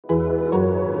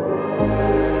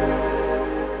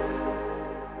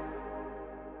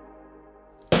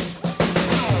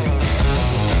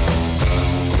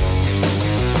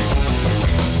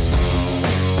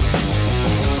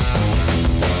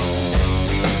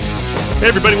Hey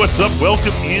everybody, what's up?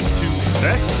 Welcome into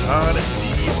Best on the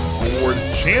Board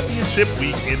Championship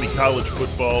Week in the college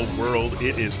football world.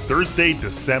 It is Thursday,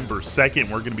 December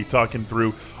 2nd. We're going to be talking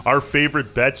through our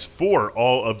favorite bets for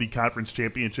all of the conference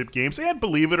championship games. And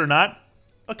believe it or not,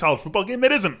 a college football game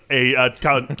that isn't a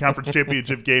conference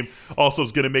championship game also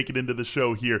is going to make it into the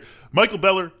show here. Michael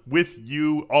Beller with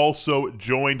you, also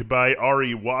joined by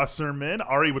Ari Wasserman.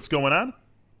 Ari, what's going on?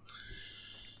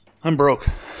 I'm broke.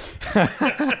 Yeah,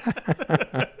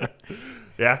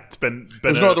 it's been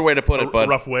There's no other way to put it, but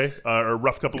rough way, or a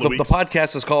rough couple of weeks. The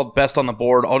podcast is called Best on the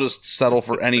Board. I'll just settle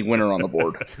for any winner on the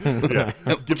board. Yeah,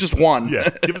 just one. Yeah,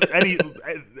 give us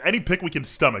any pick we can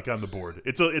stomach on the board.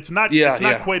 It's not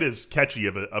quite as catchy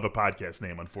of a podcast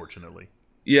name, unfortunately.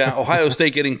 Yeah, Ohio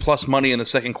State getting plus money in the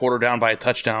second quarter down by a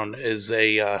touchdown is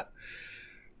a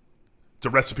it's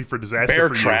a recipe for disaster. Bear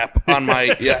for trap you. on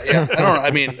my I don't know. I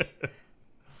mean,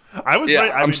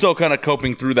 I'm still kind of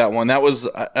coping through that one. That was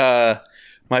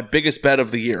my biggest bet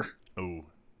of the year. Oh,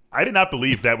 I did not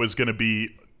believe that was going to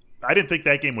be. I didn't think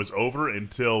that game was over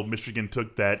until Michigan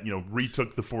took that,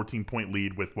 retook the 14-point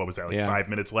lead with, what was that, 5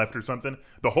 minutes left or something?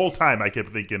 The whole time I kept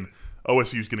thinking,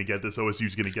 OSU's going to get this,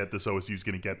 OSU's going to get this, OSU's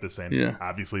going to get this, and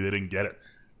obviously they didn't get it.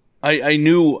 I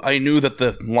knew that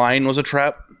the line was a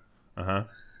trap. Uh-huh.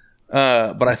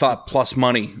 But I thought plus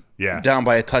money down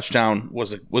by a touchdown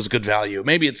was a good value.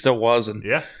 Maybe it still was, and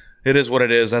it is what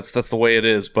it is. That's the way it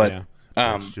is. But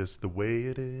it's just the way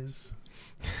it is.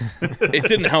 It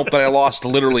didn't help that I lost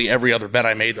literally every other bet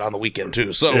I made on the weekend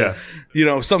too. So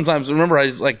sometimes remember I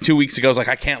was like 2 weeks ago I was like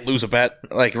I can't lose a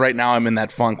bet. Like right now I'm in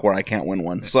that funk where I can't win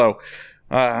one. So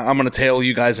I'm going to tail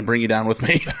you guys and bring you down with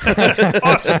me.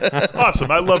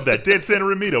 Awesome. I love that. Dan Santa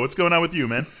Ramito, what's going on with you,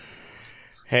 man?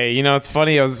 Hey, it's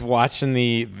funny. I was watching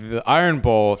the Iron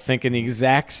Bowl thinking the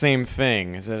exact same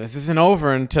thing. Is that this isn't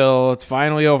over until it's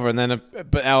finally over. And then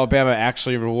but Alabama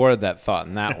actually rewarded that thought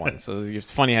in that one. So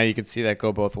it's funny how you could see that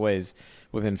go both ways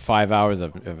within 5 hours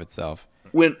of itself.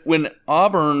 When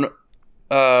Auburn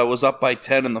was up by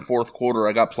 10 in the fourth quarter,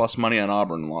 I got plus money on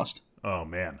Auburn and lost. Oh,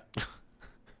 man.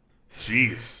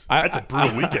 Jeez. That's a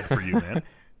brutal weekend for you, man.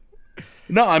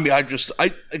 No, I mean,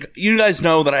 you guys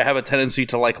know that I have a tendency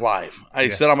to like live. I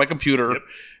sit on my computer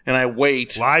and I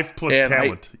wait. Live plus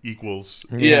talent equals.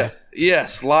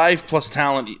 Yes, live plus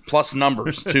talent plus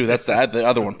numbers, too. That's the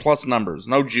other one. Plus numbers.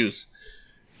 No juice.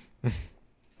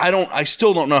 I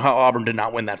still don't know how Auburn did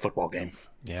not win that football game.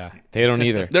 Yeah, they don't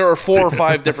either. There are 4 or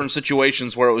 5 different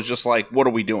situations where it was just like, what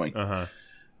are we doing?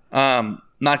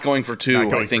 Not going for two,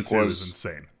 I think, was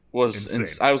insane.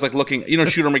 I was like looking,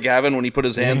 Shooter McGavin when he put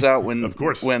his hands out when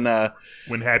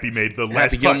Happy made the last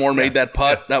Happy Gilmore made that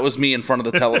putt. That was me in front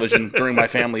of the television during my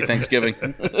family Thanksgiving.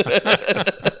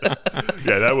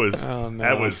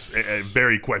 That was a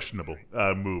very questionable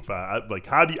move.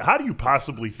 How do you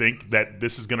possibly think that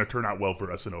this is going to turn out well for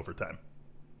us in overtime?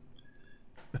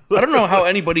 I don't know how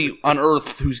anybody on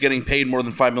earth who's getting paid more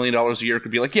than $5 million a year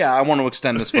could be like, I want to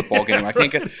extend this football game.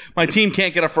 My team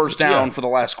can't get a first down for the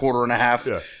last quarter and a half.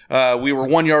 Yeah. We were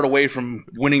 1 yard away from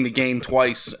winning the game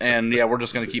twice, and we're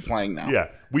just going to keep playing now. Yeah,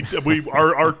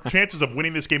 our chances of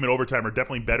winning this game in overtime are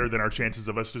definitely better than our chances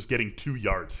of us just getting 2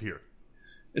 yards here.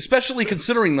 Especially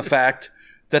considering the fact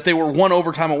that they were 1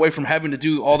 overtime away from having to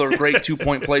do all their great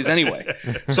 2-point plays anyway.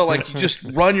 So, you just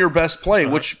run your best play,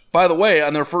 which, by the way,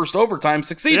 on their first overtime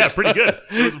succeeded. Yeah, pretty good.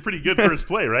 It was a pretty good first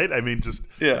play, right? I mean, just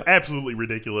absolutely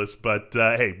ridiculous. But,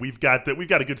 hey, we've got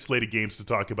a good slate of games to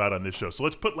talk about on this show. So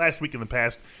let's put last week in the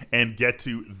past and get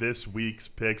to this week's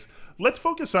picks. Let's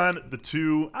focus on the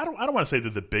two, I don't want to say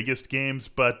they're the biggest games,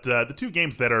 but the two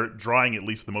games that are drawing at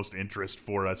least the most interest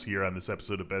for us here on this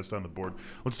episode of Best on the Board.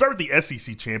 Let's start with the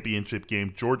SEC Championship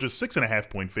game. Georgia's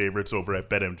 6.5-point favorites over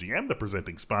at BetMGM, the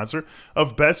presenting sponsor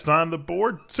of Best on the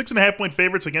Board. 6.5-point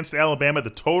favorites against Alabama. The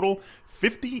total,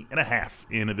 50.5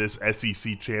 in this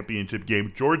SEC Championship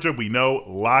game. Georgia, we know,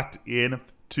 locked in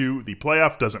to the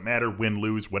playoff. Doesn't matter, win,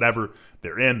 lose, whatever.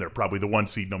 They're in. They're probably the 1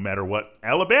 seed no matter what.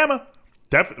 Alabama,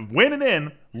 winning in,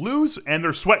 lose, and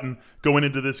they're sweating going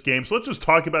into this game. So let's just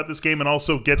talk about this game and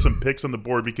also get some picks on the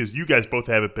board because you guys both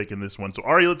have a pick in this one. So,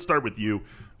 Ari, let's start with you.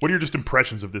 What are your just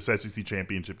impressions of this SEC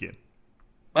Championship game?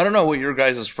 I don't know what your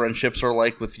guys' friendships are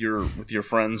like with your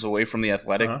friends away from the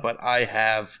Athletic, but I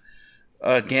have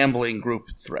a gambling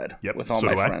group thread with all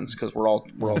my friends because we're all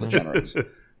degenerates.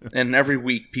 And every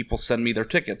week people send me their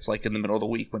tickets in the middle of the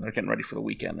week when they're getting ready for the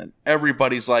weekend. And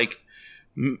everybody's like,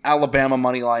 Alabama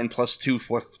money line plus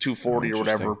 240 or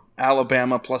whatever.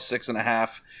 Alabama plus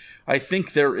 6.5. I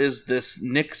think there is this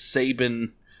Nick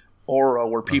Saban aura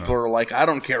where people are like, I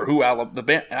don't care who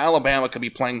Alabama could be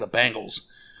playing the Bengals.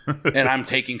 and I'm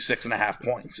taking 6.5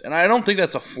 points. And I don't think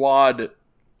that's a flawed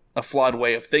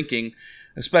way of thinking,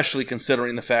 especially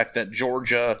considering the fact that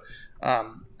Georgia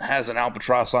has an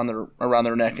albatross around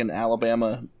their neck, and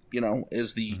Alabama,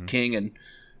 is the king, and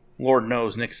Lord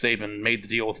knows Nick Saban made the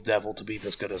deal with the devil to be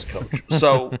this good as a coach.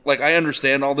 So, I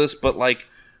understand all this, but,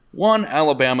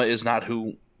 Alabama is not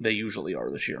who they usually are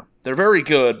this year. They're very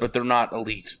good, but they're not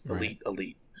elite.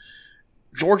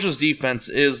 Georgia's defense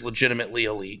is legitimately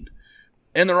elite,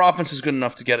 and their offense is good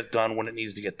enough to get it done when it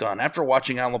needs to get done. After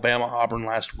watching Alabama-Auburn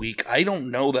last week, I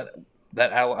don't know that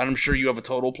I'm sure you have a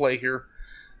total play here,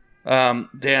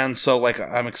 Dan, so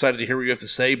I'm excited to hear what you have to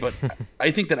say, but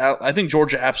I think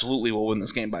Georgia absolutely will win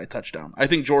this game by a touchdown. I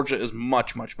think Georgia is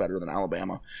much, much better than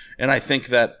Alabama, and I think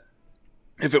that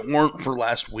if it weren't for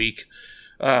last week,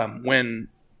 when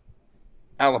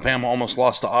Alabama almost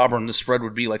lost to Auburn, the spread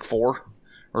would be 4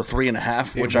 or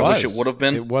 3.5, which I wish it would have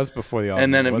been. It was before the Auburn.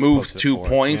 And then it moved 2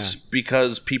 points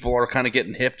because people are kind of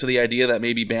getting hip to the idea that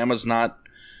maybe Bama's not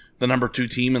the number 2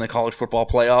 team in the college football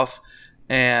playoff.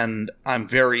 And I'm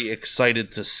very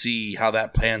excited to see how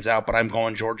that pans out, but I'm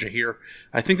going Georgia here.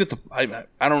 I think that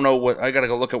I don't know what, I got to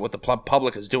go look at what the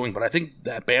public is doing, but I think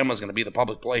that Bama's going to be the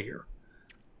public play here.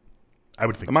 I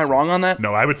would think. Am I wrong on that?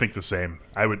 No, I would think the same.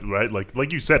 I would, right?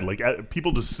 Like you said,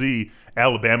 people just see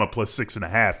Alabama plus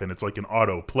 6.5, and it's like an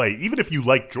auto play. Even if you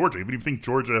like Georgia, even if you think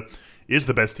Georgia is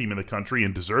the best team in the country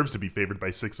and deserves to be favored by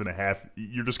 6.5,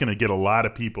 you're just going to get a lot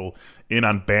of people in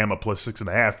on Bama plus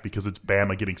 6.5 because it's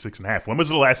Bama getting 6.5. When was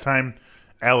the last time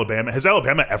has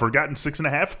Alabama ever gotten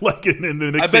 6.5? In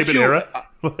the Nick Saban era?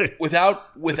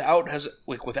 Without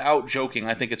joking,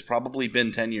 I think it's probably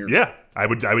been 10 years. Yeah, I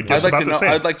would guess about the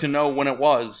same. I'd like to know when it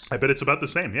was. I bet it's about the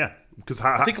same. Yeah, because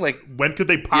I think when could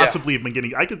they possibly have been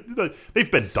getting?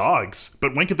 They've been dogs,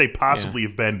 but when could they possibly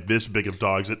have been this big of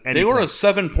dogs at any? They were point? A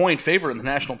 7-point favorite in the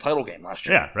national title game last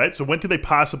year. Yeah, right. So when could they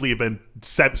possibly have been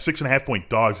 6.5 point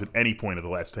dogs at any point of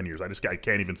the last 10 years? I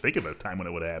can't even think of a time when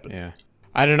it would have happened. Yeah.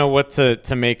 I don't know what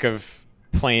to make of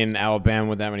playing Alabama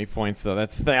with that many points, though.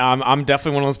 That's the thing. I'm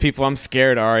definitely one of those people. I'm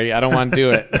scared, Ari. I don't want to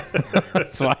do it.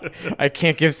 That's why I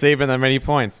can't give Saban that many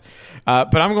points.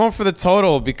 But I'm going for the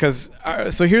total because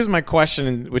so here's my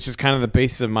question, which is kind of the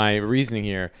basis of my reasoning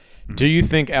here. Do you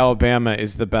think Alabama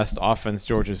is the best offense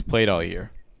Georgia's played all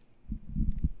year?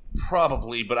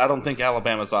 Probably, but I don't think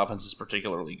Alabama's offense is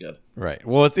particularly good. Right.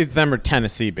 Well, it's them or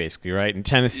Tennessee, basically, right? And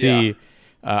Tennessee... Yeah.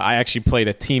 I actually played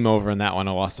a team over in that one.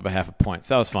 I lost by 0.5 points.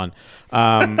 So that was fun.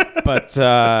 But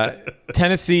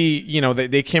Tennessee,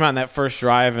 they came out in that first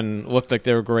drive and looked like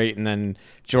they were great, and then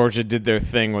Georgia did their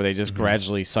thing where they just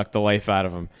gradually sucked the life out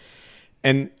of them.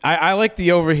 And I like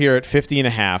the over here at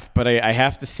 50.5, but I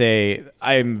have to say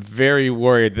I'm very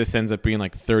worried this ends up being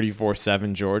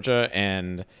 34-7 Georgia,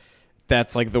 and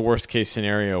that's the worst case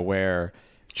scenario where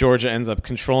Georgia ends up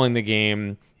controlling the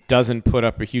game, doesn't put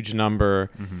up a huge number,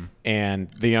 and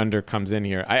the under comes in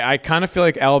here. I kind of feel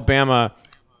like Alabama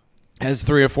has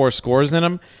 3 or 4 scores in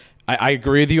them. I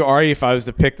agree with you, Ari. If I was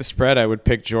to pick the spread, I would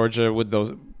pick Georgia with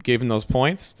given those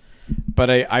points. But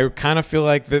I kind of feel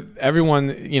like that everyone,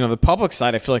 the public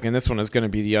side, I feel like in this one is going to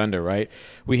be the under, right?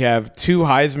 We have 2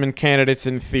 Heisman candidates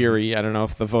in theory. I don't know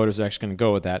if the voters are actually going to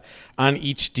go with that on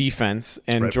each defense,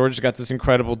 and right. Georgia's got this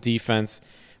incredible defense.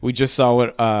 We just saw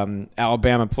what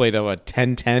Alabama played a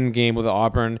 10-10 game with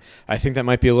Auburn. I think that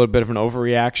might be a little bit of an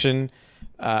overreaction.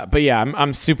 But yeah,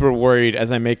 I'm super worried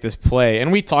as I make this play.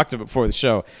 And we talked about before the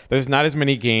show. There's not as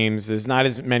many games. There's not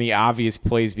as many obvious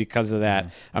plays because of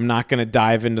that. I'm not going to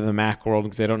dive into the MAC world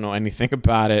because I don't know anything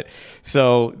about it.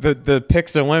 So the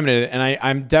picks are limited, and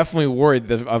I'm definitely worried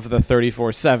of the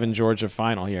 34-7 Georgia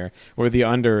final here, where the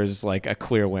under is a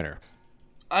clear winner.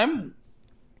 I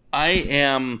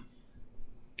am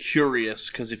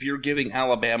curious because if you're giving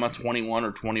Alabama 21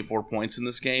 or 24 points in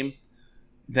this game,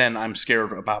 then I'm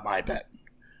scared about my bet.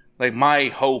 My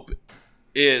hope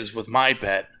is with my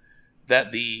bet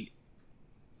that the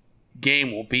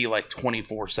game will be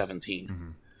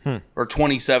 24-17 or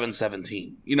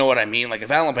 27-17. You know what I mean? If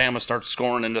Alabama starts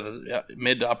scoring into the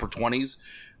mid to upper 20s,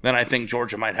 then I think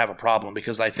Georgia might have a problem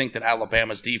because I think that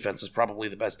Alabama's defense is probably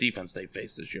the best defense they've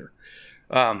faced this year.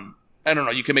 I don't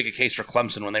know. You can make a case for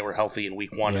Clemson when they were healthy in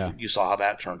week 1. Yeah. And you saw how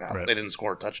that turned out. Right. They didn't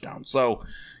score a touchdown. So,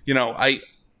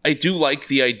 I do like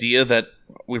the idea that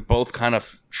we're both kind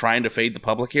of trying to fade the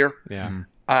public here. Yeah.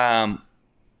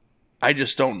 I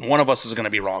just don't. One of us is going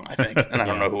to be wrong, I think, and I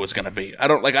don't know who it's going to be. I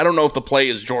don't know if the play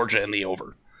is Georgia and the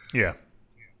over. Yeah.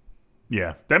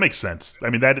 Yeah, that makes sense. I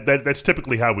mean, that's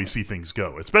typically how we see things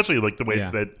go, especially like the way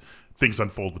that things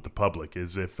unfold with the public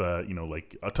is if,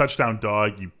 like a touchdown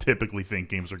dog, you typically think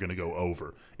games are going to go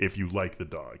over if you like the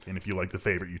dog. And if you like the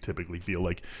favorite, you typically feel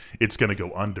like it's going to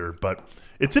go under. But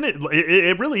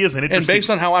it really is an interesting... And based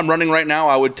on how I'm running right now,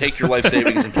 I would take your life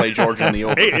savings and play Georgia in the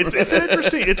over. Hey,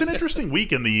 it's an interesting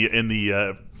week in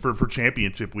the for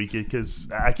championship week, because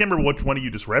I can't remember which one of you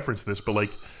just referenced this, but like,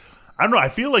 I don't know, I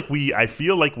feel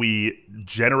like we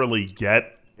generally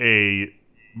get a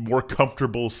more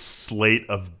comfortable slate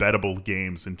of bettable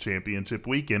games in championship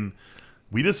week, and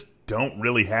we just don't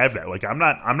really have that. Like, I'm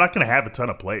not going to have a ton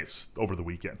of plays over the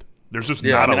weekend. There's just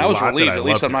not a lot. I was relieved. At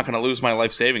least I'm not going to lose my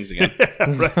life savings again.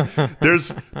 Right.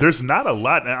 There's not a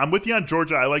lot. And I'm with you on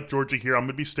Georgia. I like Georgia here. I'm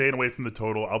going to be staying away from the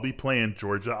total. I'll be playing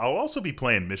Georgia. I'll also be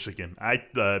playing Michigan. I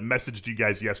messaged you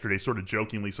guys yesterday, sort of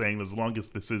jokingly saying, as long as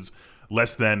this is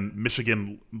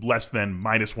Michigan less than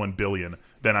 -1 billion,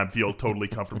 then I feel totally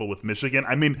comfortable with Michigan.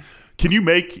 I mean, can you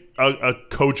make a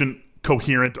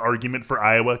coherent argument for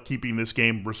Iowa keeping this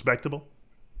game respectable?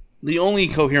 The only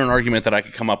coherent argument that I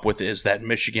could come up with is that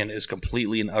Michigan is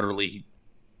completely and utterly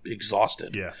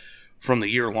exhausted from the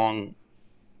year-long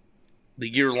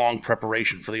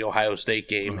preparation for the Ohio State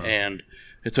game, and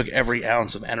it took every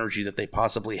ounce of energy that they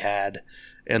possibly had,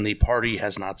 and the party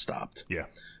has not stopped. Yeah.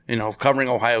 Covering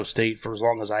Ohio State for as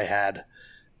long as I had,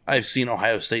 I've seen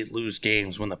Ohio State lose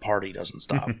games when the party doesn't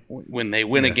stop. When they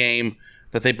win a game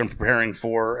that they've been preparing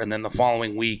for, and then the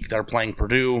following week they're playing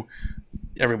Purdue,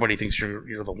 everybody thinks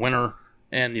you're the winner.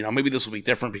 And, maybe this will be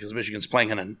different because Michigan's playing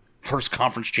in a first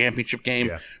conference championship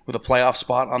game with a playoff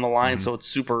spot on the line. So it's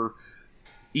super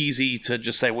easy to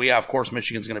just say, well, yeah, of course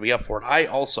Michigan's going to be up for it. I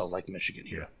also like Michigan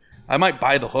here. I might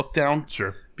buy the hook down.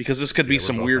 Sure. Because this could be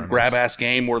some weird grab-ass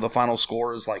game where the final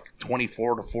score is like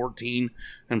 24-14,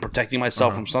 and protecting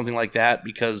myself from something like that,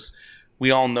 because we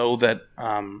all know that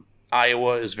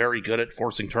Iowa is very good at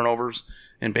forcing turnovers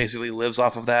and basically lives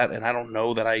off of that. And I don't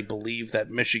know that I believe that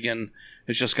Michigan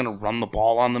is just going to run the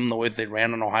ball on them the way that they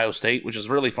ran on Ohio State, which is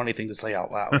a really funny thing to say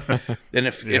out loud. And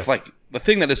if like the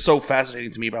thing that is so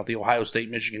fascinating to me about the Ohio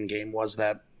State-Michigan game was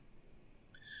that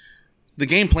the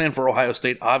game plan for Ohio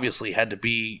State obviously had to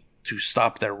be to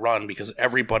stop their run, because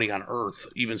everybody on earth,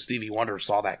 even Stevie Wonder,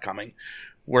 saw that coming,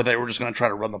 where they were just going to try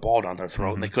to run the ball down their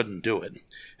throat, and they couldn't do it.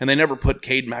 And they never put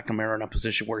Cade McNamara in a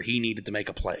position where he needed to make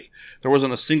a play. There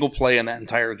wasn't a single play in that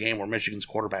entire game where Michigan's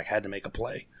quarterback had to make a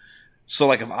play. So,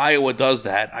 like, if Iowa does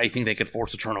that, I think they could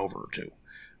force a turnover or two.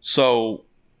 So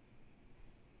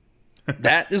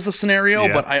that is the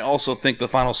scenario, but I also think the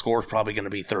final score is probably going to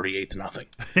be 38-0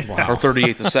 or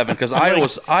 38-7, because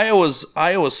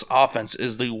Iowa's offense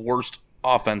is the worst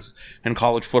offense in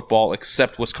college football,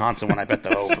 except Wisconsin when I bet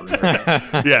the over.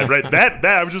 Yeah, right. That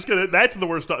I was just gonna. That's the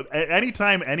worst.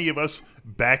 Anytime any of us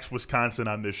backs Wisconsin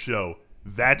on this show,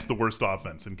 that's the worst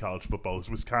offense in college football is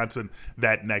Wisconsin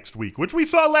that next week, which we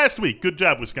saw last week. Good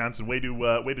job, Wisconsin. Way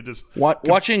to just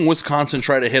watching Wisconsin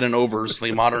try to hit an over is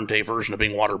the modern day version of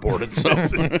being waterboarded. So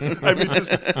I mean,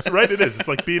 right. It is. It's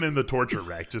like being in the torture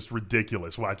rack. Just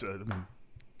ridiculous. Watch.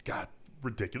 God.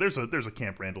 Ridiculous. There's a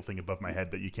Camp Randall thing above my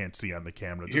head that you can't see on the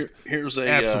camera. Here's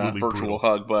a virtual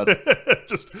hug, bud.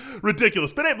 Just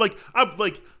ridiculous. But I'm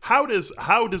like, how does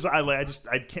I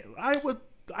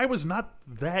was not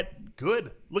that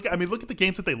good. Look at the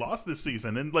games that they lost this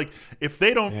season, and like if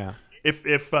they don't,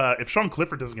 if Sean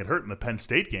Clifford doesn't get hurt in the Penn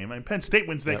State game, I mean, Penn State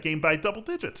wins that game by double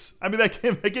digits. I mean,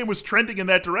 that game was trending in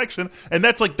that direction, and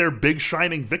that's like their big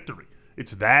shining victory.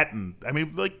 It's that, and I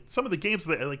mean, like some of the games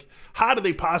that, like, how do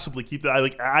they possibly keep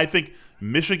that? I think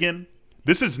Michigan.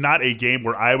 This is not a game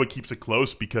where Iowa keeps it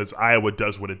close because Iowa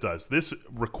does what it does. This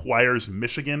requires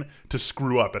Michigan to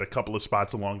screw up at a couple of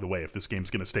spots along the way if this game's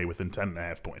going to stay within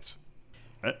 10.5 points.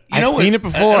 I've seen it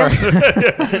before.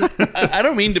 I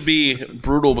don't mean to be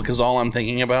brutal, because all I'm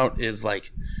thinking about is,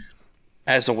 like,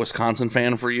 as a Wisconsin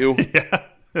fan for you.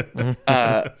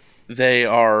 They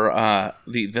are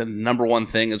the number one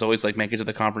thing is always like make it to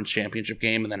the conference championship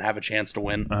game and then have a chance to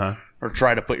win, or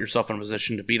try to put yourself in a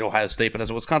position to beat Ohio State. But as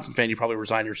a Wisconsin fan, you probably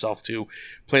resign yourself to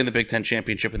playing the Big Ten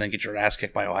championship and then get your ass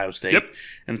kicked by Ohio State. Yep.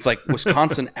 And it's like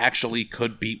Wisconsin actually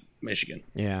could beat Michigan.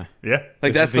 Yeah.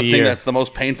 Like that's the thing that's the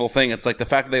most painful thing. It's like the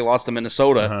fact that they lost to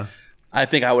Minnesota. I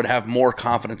think I would have more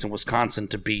confidence in Wisconsin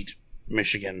to beat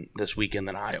Michigan this weekend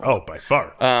than Iowa. Oh, by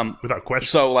far. Without question.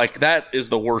 So, like, that is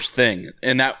the worst thing.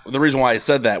 And that the reason why I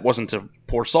said that wasn't to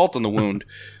pour salt in the wound.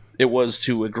 It was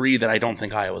to agree that I don't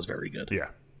think Iowa's very good. Yeah.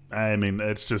 I mean,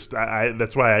 it's just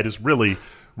that's why I just really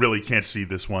can't see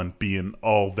this one being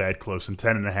all that close, and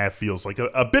 10.5 feels like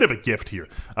a bit of a gift here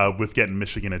with getting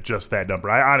Michigan at just that number.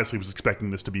 I honestly was expecting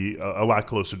this to be a lot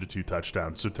closer to 2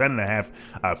 touchdowns, so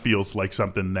 10.5 feels like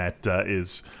something that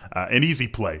is an easy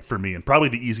play for me, and probably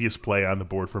the easiest play on the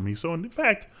board for me. So in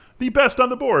fact, the best on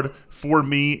the board for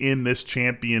me in this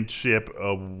championship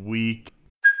week.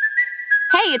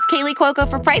 Hey, it's Kaylee Cuoco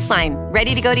for Priceline.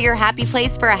 Ready to go to your happy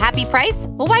place for a happy price?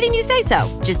 Well, why didn't you say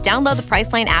so? Just download the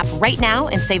Priceline app right now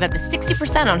and save up to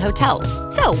 60% on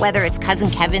hotels. So whether it's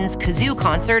Cousin Kevin's Kazoo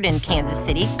Concert in Kansas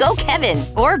City, go Kevin,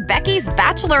 or Becky's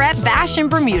Bachelorette Bash in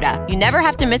Bermuda, you never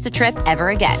have to miss a trip ever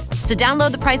again. So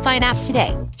download the Priceline app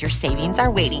today. Your savings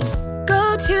are waiting.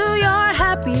 Go to your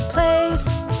happy place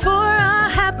for a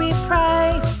happy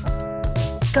price.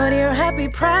 Go to your happy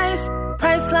price,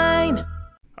 Priceline.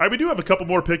 All right, we do have a couple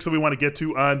more picks that we want to get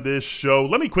to on this show.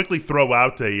 Let me quickly throw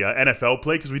out a NFL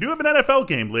play because we do have an NFL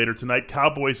game later tonight,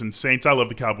 Cowboys and Saints. I love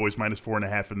the Cowboys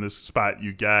 -4.5 in this spot,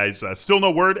 you guys. Still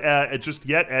no word just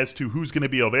yet as to who's going to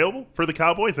be available for the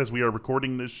Cowboys as we are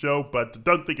recording this show, but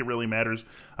don't think it really matters.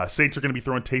 Saints are going to be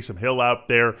throwing Taysom Hill out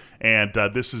there, and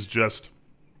this is just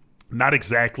not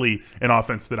exactly an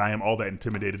offense that I am all that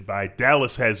intimidated by.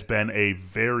 Dallas has been a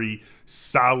very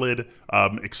solid,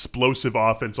 explosive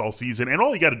offense all season. And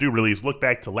all you got to do really is look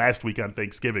back to last week on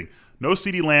Thanksgiving. No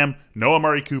CeeDee Lamb, no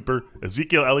Amari Cooper.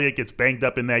 Ezekiel Elliott gets banged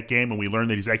up in that game, and we learn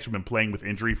that he's actually been playing with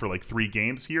injury for like 3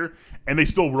 games here. And they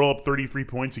still roll up 33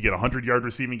 points. You get a 100-yard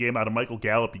receiving game out of Michael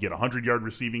Gallup. You get a 100-yard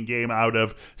receiving game out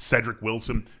of Cedric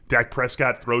Wilson. Dak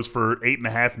Prescott throws for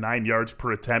 8.5, 9 yards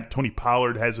per attempt. Tony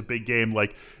Pollard has a big game.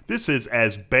 Like, this is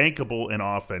as bankable an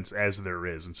offense as there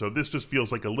is. And so this just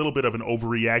feels like a little bit of an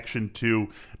overreaction to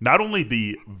not only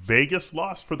the Vegas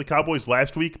loss for the Cowboys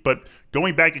last week, but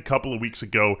going back a couple of weeks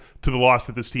ago to the loss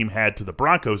that this team had to the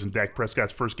Broncos in Dak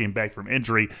Prescott's first game back from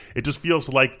injury. It just feels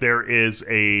like there is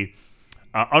a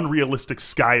unrealistic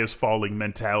sky is falling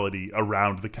mentality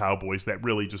around the Cowboys that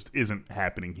really just isn't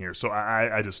happening here. So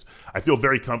I feel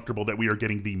very comfortable that we are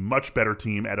getting the much better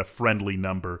team at a friendly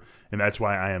number, and that's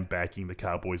why I am backing the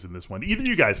Cowboys in this one. Either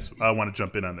you guys want to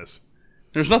jump in on this?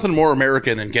 There's nothing more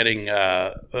American than getting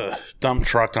dump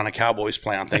trucked on a Cowboys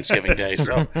play on Thanksgiving Day.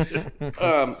 So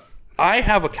I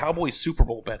have a Cowboys Super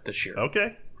Bowl bet this year.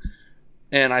 Okay.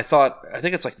 And I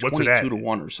think it's like 22 to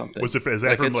 1 or something. Is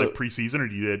that from like preseason, or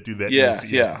do you do that?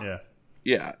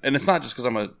 Yeah. And it's not just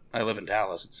because I live in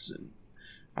Dallas.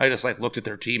 I just looked at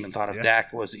their team and thought if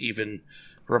Dak was even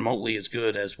remotely as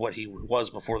good as what he was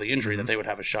before the injury, that they would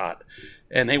have a shot.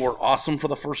 And they were awesome for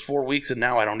the first 4 weeks, and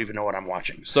now I don't even know what I'm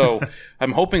watching. So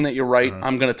I'm hoping that you're right.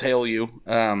 I'm going to tail you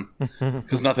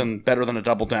because nothing better than a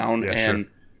double down. Yeah, and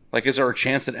sure. Is there a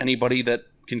chance that anybody that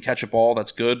can catch a ball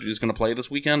that's good is going to play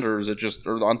this weekend, or is it just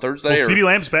on Thursday? Well, CeeDee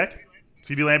Lamb's back.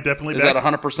 CeeDee Lamb definitely is back. Is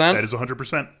that 100%? That is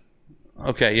 100%.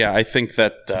 Okay, yeah, I think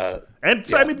that.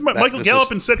 Michael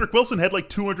Gallup and Cedric Wilson had like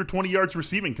 220 yards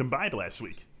receiving combined last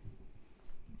week.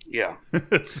 Yeah.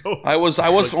 So I was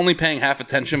only paying half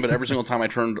attention, but every single time I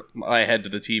turned my head to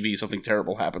the TV, something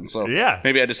terrible happened. So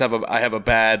maybe I just have a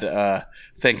bad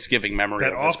Thanksgiving memory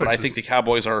of this. But I think the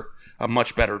Cowboys are a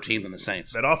much better team than the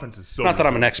Saints. That offense is so not that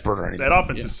I'm an expert or anything. That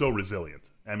offense is so resilient.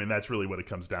 I mean, that's really what it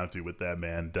comes down to with them.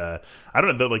 And I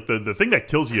don't know, the thing that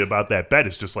kills you about that bet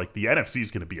is just like the NFC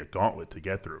is going to be a gauntlet to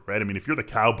get through, right? I mean, if you're the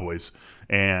Cowboys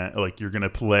and like you're going to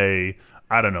play,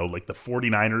 I don't know, like the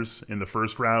 49ers in the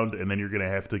first round, and then you're going to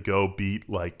have to go beat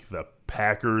like the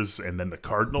Packers and then the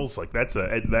Cardinals. Like it's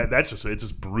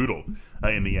just brutal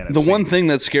in the NFC. The one thing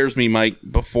that scares me, Mike,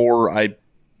 before I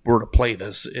were to play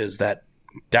this is that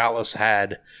Dallas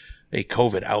had a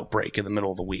COVID outbreak in the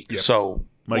middle of the week. Yep. So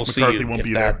Mike we'll McCarthy see won't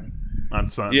be there on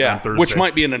Thursday. Yeah, which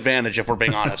might be an advantage if we're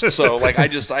being honest. So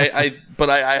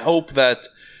I hope that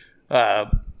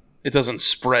it doesn't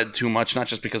spread too much, not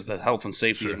just because of the health and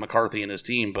safety of McCarthy and his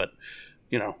team, but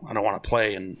I don't want to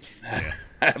play and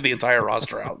have the entire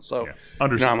roster out. So I'm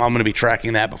going to be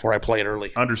tracking that before I play it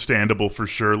early. Understandable for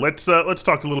sure. Let's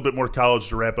talk a little bit more college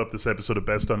to wrap up this episode of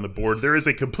Best on the Board. There is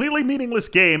a completely meaningless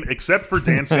game except for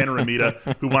Dan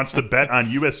Santaramita, who wants to bet on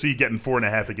USC getting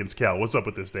 4.5 against Cal. What's up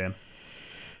with this, Dan?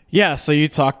 Yeah, so you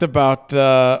talked about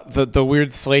the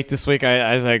weird slate this week.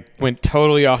 I went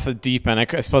totally off the deep end.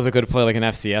 I suppose I could have played like an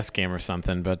FCS game or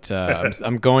something, but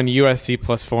I'm going USC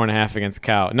plus 4.5 against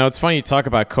Cal. No, it's funny you talk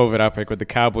about COVID outbreak with the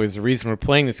Cowboys. The reason we're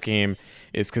playing this game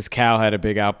is because Cal had a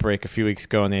big outbreak a few weeks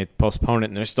ago, and they postponed it,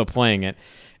 and they're still playing it.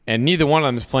 And neither one of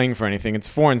them is playing for anything. It's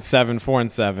 4-7,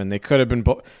 4-7. They could have been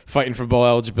fighting for bowl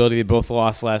eligibility. They both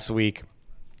lost last week.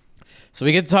 So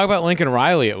we get to talk about Lincoln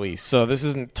Riley at least. So this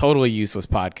isn't totally useless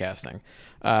podcasting.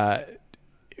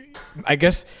 I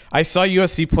guess I saw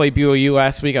USC play BYU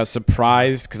last week. I was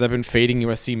surprised because I've been fading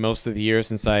USC most of the year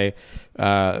since I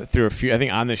threw a few. I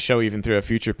think on this show even threw a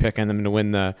future pick on them to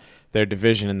win their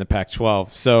division in the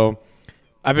Pac-12. So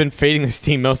I've been fading this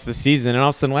team most of the season, and all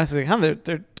of a sudden last week,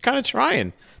 they're kind of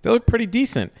trying. They look pretty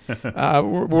decent.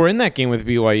 We're in that game with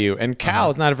BYU, and Cal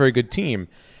is not a very good team.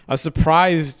 I was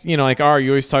surprised, you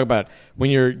always talk about when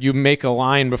you make a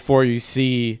line before you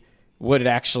see what it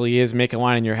actually is, make a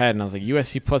line in your head. And I was like,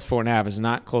 USC plus 4.5 is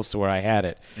not close to where I had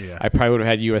it. Yeah. I probably would have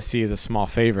had USC as a small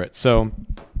favorite. So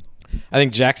I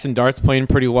think Jackson Dart's playing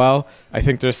pretty well. I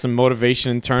think there's some motivation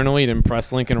internally to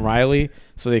impress Lincoln Riley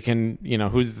so they can,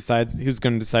 who's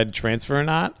going to decide to transfer or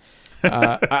not.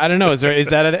 I don't know. Is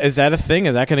that a thing?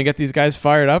 Is that going to get these guys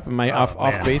fired up? Am I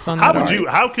off base on that?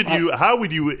 How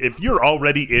would you, if you're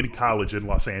already in college in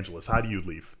Los Angeles, how do you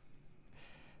leave?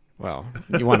 Well,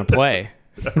 you want to play.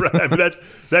 Right. I mean,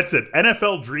 that's it.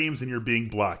 NFL dreams and you're being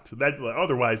blocked.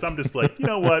 Otherwise, I'm just like, you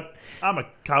know what? I'm a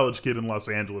college kid in Los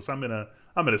Angeles. I'm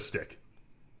gonna stick.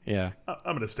 Yeah,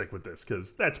 I'm gonna stick with this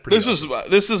because that's pretty.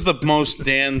 This is the most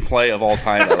Dan play of all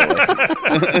time.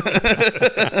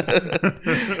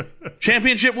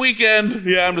 Championship weekend.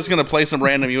 Yeah, I'm just gonna play some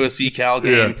random USC Cal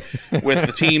game with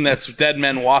the team that's dead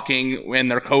men walking,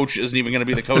 and their coach isn't even gonna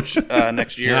be the coach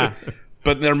next year. Yeah.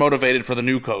 But they're motivated for the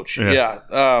new coach. Yeah.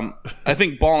 I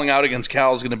think balling out against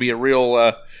Cal is going to be a real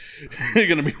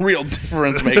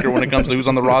difference maker when it comes to who's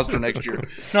on the roster next year.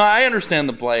 No, I understand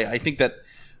the play. I think that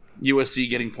USC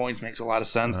getting points makes a lot of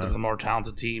sense. They're the more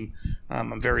talented team.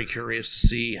 I'm very curious to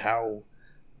see how.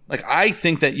 I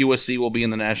think that USC will be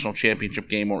in the national championship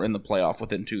game or in the playoff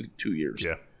within two years.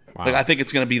 Yeah. Wow. I think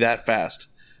it's going to be that fast.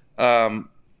 Lincoln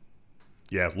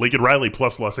Riley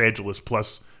plus Los Angeles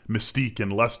plus Mystique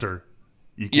and Luster.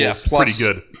 Equals pretty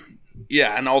good.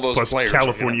 Yeah, and all those plus players.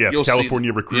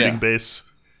 California recruiting base.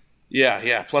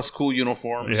 Yeah. Plus cool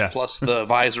uniforms. Yeah. Plus the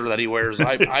visor that he wears.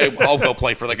 I'll go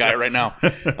play for the guy right now.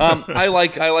 I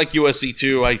like USC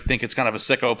too. I think it's kind of a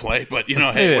sicko play, but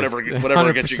hey,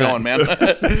 whatever gets you going, man.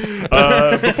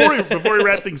 Before we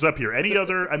wrap things up here, any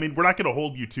other? I mean, we're not going to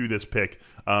hold you to this pick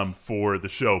for the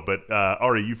show, but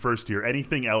Ari, you first here.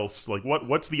 Anything else?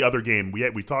 What's the other game?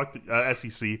 We talked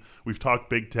SEC. We've talked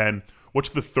Big Ten. What's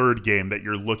the third game that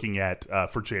you're looking at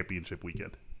for championship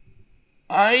weekend?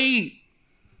 I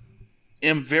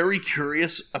am very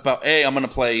curious about I'm going to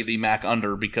play the MAC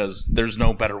under because there's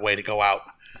no better way to go out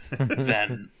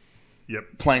than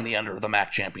playing the under of the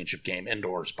MAC championship game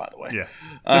indoors. By the way,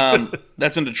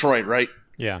 that's in Detroit, right?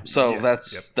 Yeah. So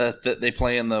that's that they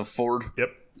play in the Ford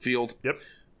Field. Yep.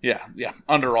 Yeah,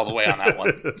 under all the way on that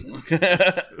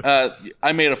one.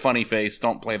 I made a funny face.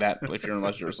 Don't play that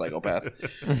unless you're a psychopath.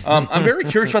 I'm very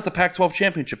curious about the Pac-12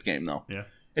 championship game, though. Yeah,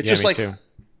 it's just like too.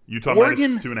 Utah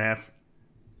Oregon, minus 2.5.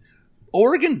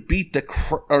 Oregon beat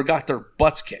got their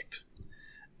butts kicked,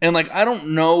 and I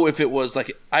don't know if it was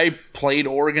I played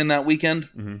Oregon that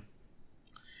weekend,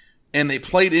 and they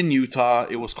played in Utah.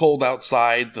 It was cold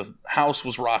outside. The house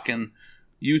was rocking.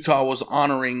 Utah was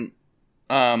honoring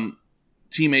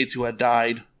teammates who had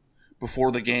died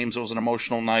before the games. It was an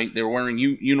emotional night. They were wearing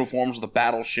uniforms of the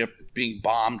battleship being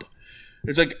bombed.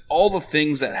 It's all the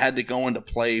things that had to go into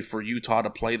play for Utah to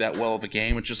play that well of a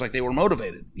game. It's just they were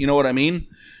motivated. You know what I mean?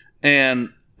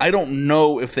 And I don't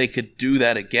know if they could do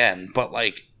that again. But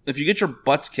if you get your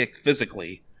butts kicked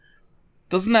physically,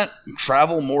 doesn't that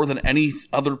travel more than any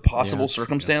other possible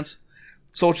circumstance?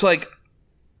 So it's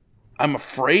I'm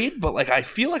afraid, but I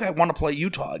feel I want to play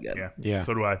Utah again. Yeah.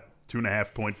 So do I.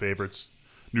 2.5 point favorites,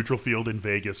 neutral field in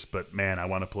Vegas, but man, I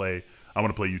want to play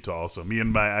Utah also.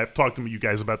 I've talked to you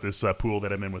guys about this pool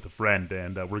that I'm in with a friend,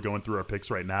 and we're going through our picks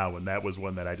right now, and that was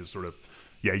one that I just sort of,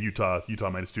 Utah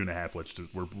minus 2.5.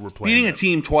 We're playing. Beating a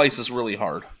team twice is really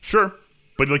hard. Sure,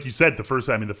 but like you said, the first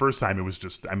time it was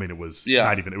just, it was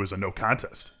not even, it was a no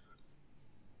contest.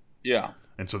 Yeah,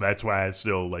 and so that's why I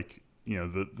still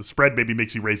the spread maybe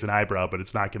makes you raise an eyebrow, but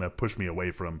it's not going to push me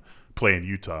away from playing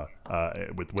Utah.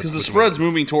 Because the spread's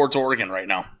moving towards Oregon right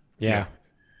now. Yeah.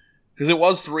 Because it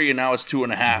was 3 and now it's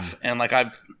 2.5, and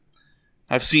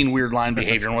I've seen weird line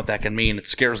behavior and what that can mean. It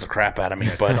scares the crap out of me.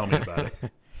 But tell me about it.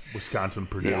 Wisconsin,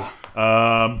 Purdue.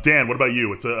 Yeah. Dan, what about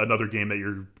you? It's another game that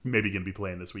you're maybe going to be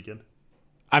playing this weekend.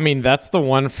 I mean, that's the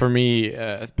one for me,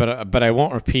 but I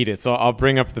won't repeat it. So I'll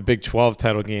bring up the Big 12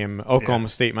 title game, Oklahoma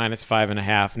State minus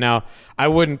 5.5. Now, I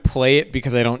wouldn't play it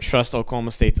because I don't trust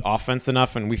Oklahoma State's offense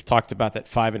enough, and we've talked about that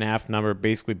 5.5 number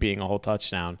basically being a whole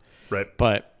touchdown. Right.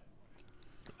 But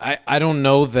I don't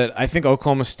know that. I think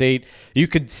Oklahoma State, you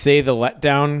could say the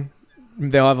letdown,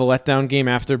 they'll have a letdown game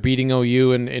after beating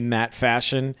OU in that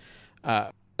fashion.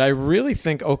 I I really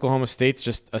think Oklahoma State's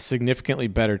just a significantly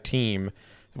better team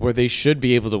where they should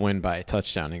be able to win by a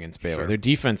touchdown against Baylor. Sure. Their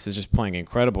defense is just playing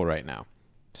incredible right now.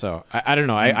 So I don't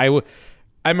know.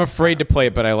 I'm afraid to play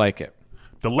it, but I like it.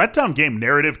 The letdown game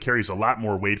narrative carries a lot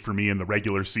more weight for me in the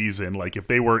regular season. Like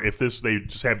they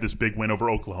just have this big win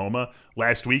over Oklahoma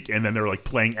last week, and then they're like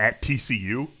playing at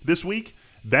TCU this week,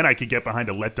 then I could get behind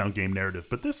a letdown game narrative.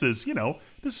 But this is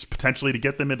potentially to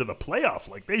get them into the playoff.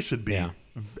 Like they should be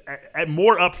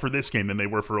more up for this game than they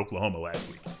were for Oklahoma last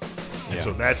week. And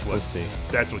so that's what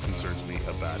concerns me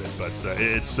about it. But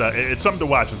it's something to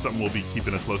watch and something we'll be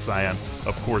keeping a close eye on,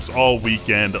 of course, all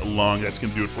weekend long. That's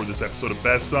going to do it for this episode of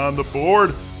Best on the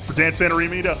Board. For Dan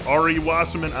Santarimita, Ari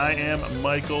Wasserman, I am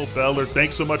Michael Beller.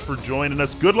 Thanks so much for joining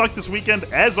us. Good luck this weekend.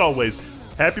 As always,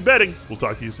 happy betting. We'll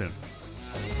talk to you soon.